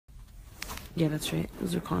Yeah, that's right.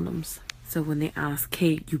 Those are condoms. So when they ask,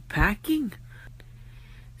 hey, you packing?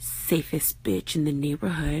 Safest bitch in the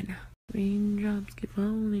neighborhood. Raindrops keep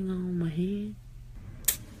falling on my head.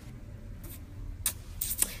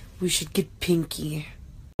 We should get Pinky.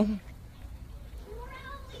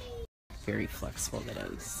 Very flexible, that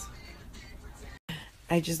is.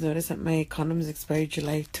 I just noticed that my condoms expired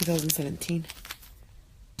July 2017.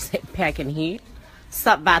 Packing heat.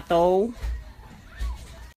 Sup, vato?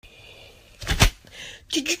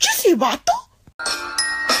 Did you just say vato?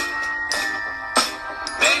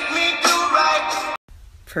 Make me do right.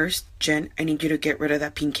 First, Jen, I need you to get rid of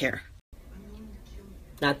that pink hair.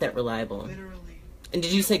 Not that reliable. Literally. And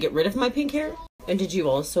did you say get rid of my pink hair? And did you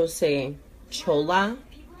also say Chola?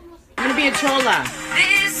 I'm gonna be a Chola.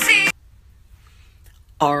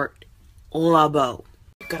 Art Labo.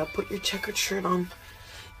 You gotta put your checkered shirt on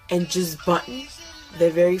and just button the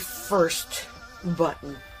very first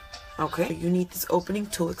button. Okay? You need this opening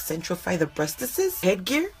to accentuate the breastises.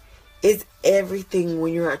 Headgear is everything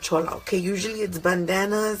when you're a Chola. Okay? Usually it's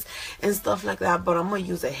bandanas and stuff like that, but I'm gonna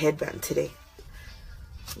use a headband today.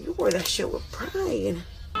 You wore that shit with pride.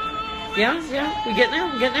 Yeah, we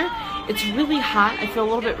getting there. It's really hot. I feel a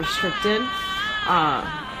little bit restricted.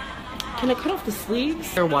 Can I cut off the sleeves?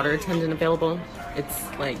 Is there water attendant available?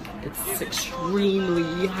 It's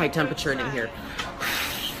extremely high temperature in here.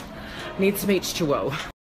 Need some H2O.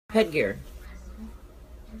 Headgear.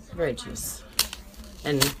 Righteous.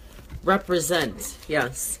 And represent.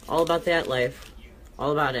 Yes, all about that life.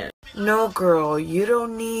 All about it. No, girl, you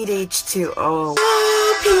don't need H2O.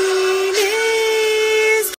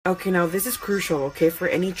 Okay, now this is crucial, okay, for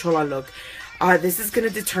any Chola look. This is going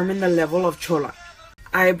to determine the level of Chola.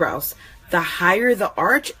 Eyebrows. The higher the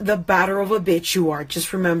arch, the badder of a bitch you are.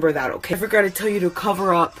 Just remember that, okay? I forgot to tell you to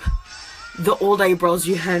cover up the old eyebrows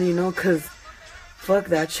you had, you know, because fuck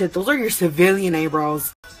that shit. Those are your civilian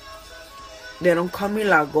eyebrows. They don't call me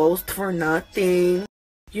La Ghost for nothing.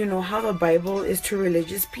 You know how the Bible is to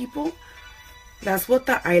religious people? That's what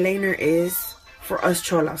the eyeliner is for us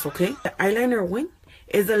Cholas, okay? The eyeliner wing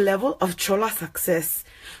is a level of Chola success.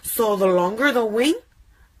 So the longer the wing,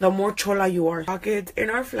 the more Chola you are. Pockets in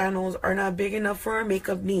our flannels are not big enough for our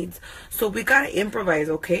makeup needs. So we gotta improvise,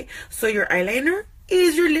 okay? So your eyeliner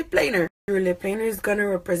is your lip liner. Your lip liner is gonna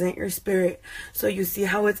represent your spirit. So you see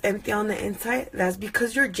how it's empty on the inside? That's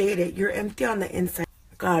because you're jaded. You're empty on the inside.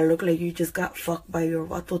 Gotta look like you just got fucked by your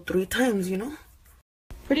vato 3 times, you know?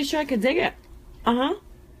 Pretty sure I could dig it.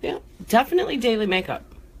 Yeah. Definitely daily makeup.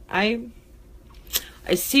 I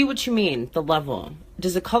see what you mean, the level.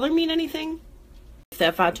 Does the color mean anything? If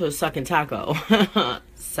that vato is sucking taco,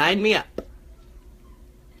 sign me up.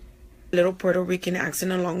 Little Puerto Rican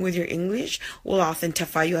accent along with your English will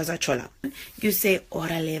authentify you as a Chola. You say,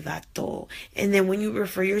 órale vato. And then when you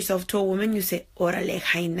refer yourself to a woman, you say, órale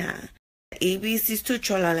jaina. ABCs to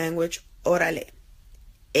Chola language, órale.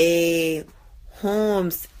 A,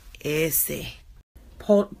 Holmes, ese.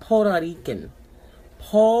 Puerto Rican.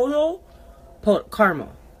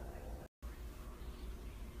 Caramel.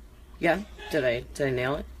 Yeah, did I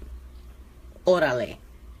nail it? Órale.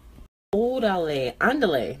 Órale,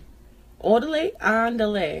 ándale. Órale,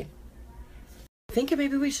 ándale. Thinking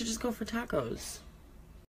maybe we should just go for tacos.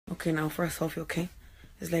 Okay, now for a selfie, okay?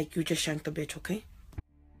 It's like you just shanked the bitch, okay?